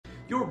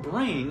Your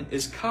brain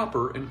is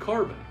copper and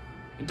carbon.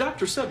 And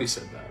Dr. Sebi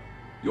said that.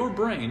 Your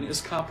brain is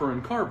copper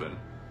and carbon.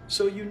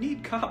 So you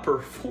need copper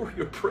for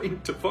your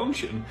brain to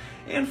function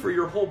and for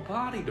your whole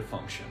body to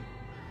function.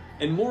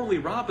 And Morley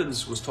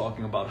Robbins was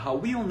talking about how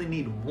we only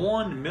need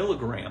 1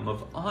 milligram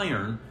of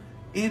iron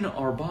in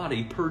our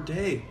body per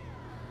day.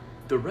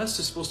 The rest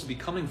is supposed to be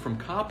coming from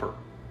copper.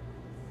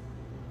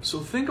 So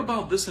think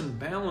about this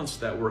imbalance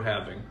that we're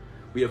having.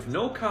 We have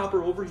no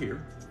copper over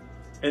here,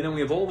 and then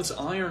we have all this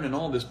iron and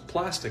all this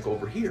plastic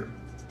over here.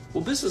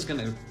 Well, this is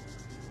going to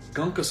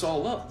gunk us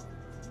all up,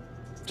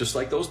 just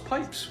like those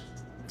pipes.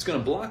 It's going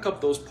to block up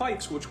those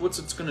pipes, which what's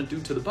it's going to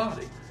do to the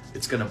body?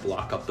 It's going to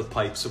block up the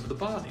pipes of the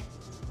body,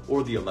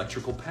 or the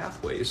electrical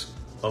pathways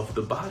of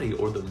the body,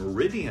 or the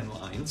meridian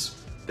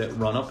lines that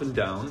run up and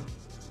down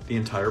the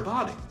entire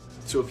body.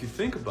 So if you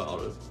think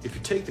about it, if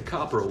you take the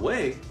copper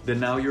away, then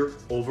now you're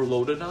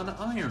overloaded on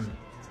iron.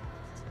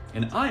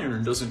 And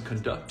iron doesn't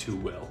conduct too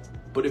well.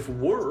 But if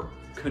we're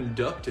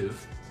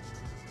conductive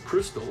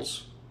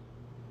crystals,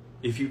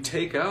 if you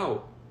take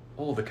out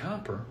all the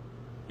copper,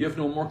 you have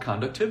no more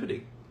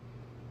conductivity.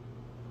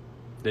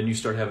 Then you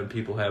start having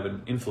people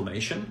having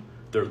inflammation,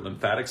 their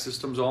lymphatic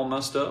system's all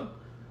messed up,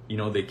 you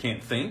know, they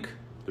can't think,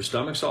 their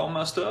stomach's all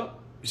messed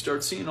up. You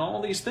start seeing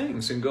all these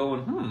things and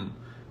going,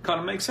 kind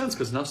of makes sense,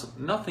 because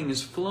nothing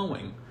is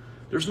flowing.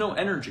 There's no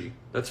energy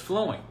that's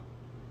flowing.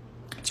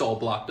 It's all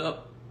blocked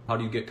up. How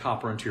do you get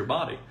copper into your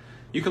body?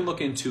 You can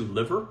look into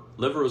liver.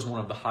 Liver is one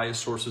of the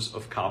highest sources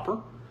of copper.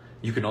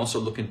 You can also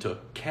look into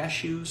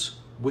cashews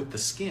with the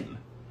skin.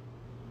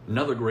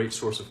 Another great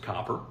source of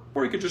copper.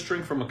 Or you could just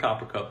drink from a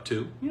copper cup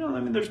too. You know, I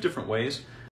mean, there's different ways.